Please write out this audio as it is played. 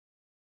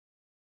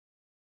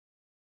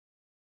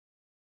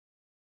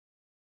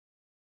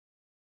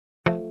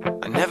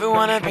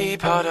wanna be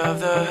part of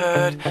the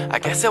herd. I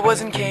guess that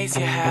was in case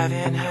you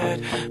hadn't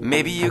heard.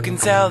 Maybe you can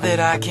tell that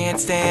I can't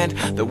stand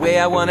the way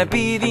I wanna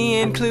be the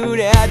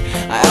included.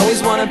 I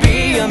always wanna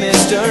be a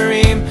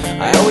mystery.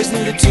 I always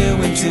knew that 2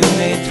 and 2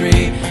 made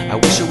 3. I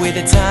wish away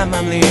the time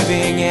I'm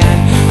leaving in.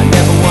 I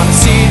never wanna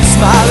see the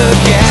smile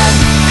again.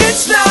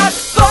 It's not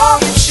for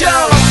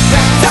show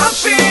that I'm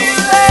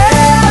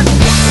feeling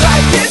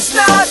like it's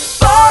not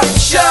for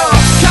show.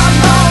 Come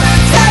on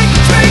and take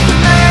a drink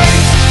with me.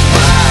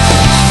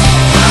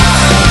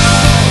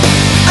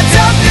 I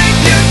don't think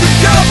you could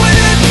go with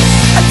it.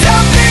 I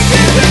don't think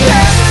you could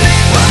handle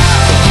it.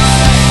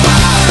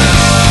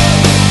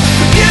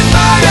 Forgive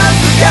my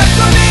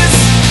unforgetfulness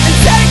and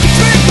take a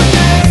drink with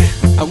me.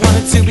 I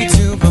wanted to be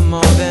 2 but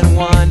more than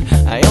 1.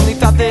 I only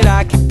thought that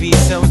I could be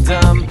so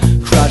dumb.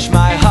 Crush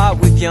my heart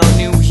with your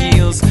new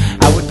heels.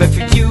 I would beg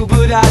for you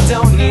but I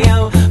don't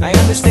kneel. I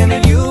understand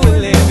that you were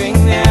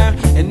living there.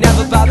 It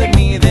never bothered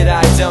me that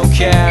I don't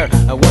care.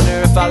 I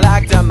wonder if I'll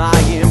act on my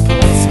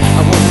impulse.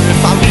 I wonder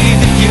if I'll leave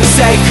if you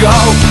say go.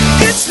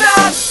 It's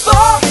not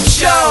for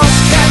show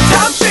and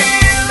I'm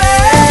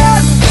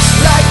feeling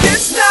like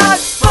it's not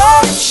for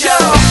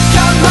show.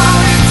 Come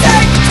on and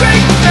take a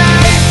drink with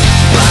me.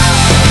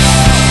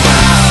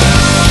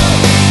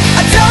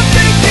 I don't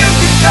think you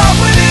can go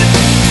with it.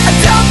 I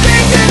don't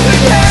think you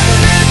could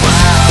handle it.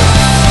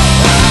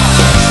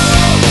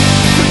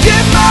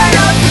 Forgive my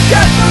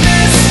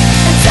unforgetfulness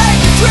and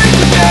take a drink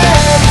with me.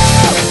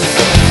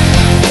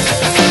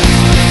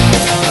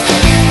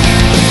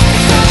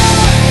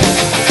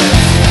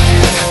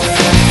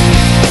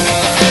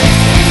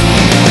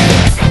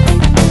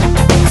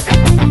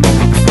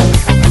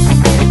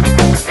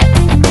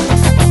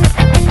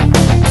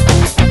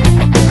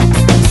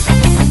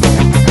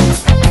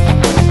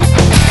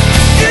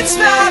 It's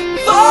not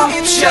for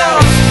show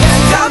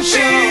and I'm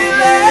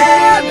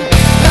feeling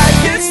like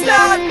it's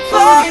not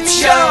for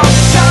show.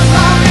 Come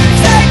on and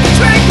take a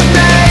drink with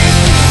me.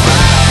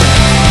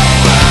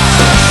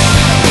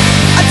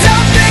 I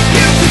don't think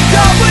you could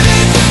go with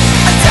it.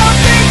 I don't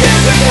think you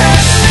could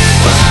handle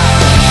it.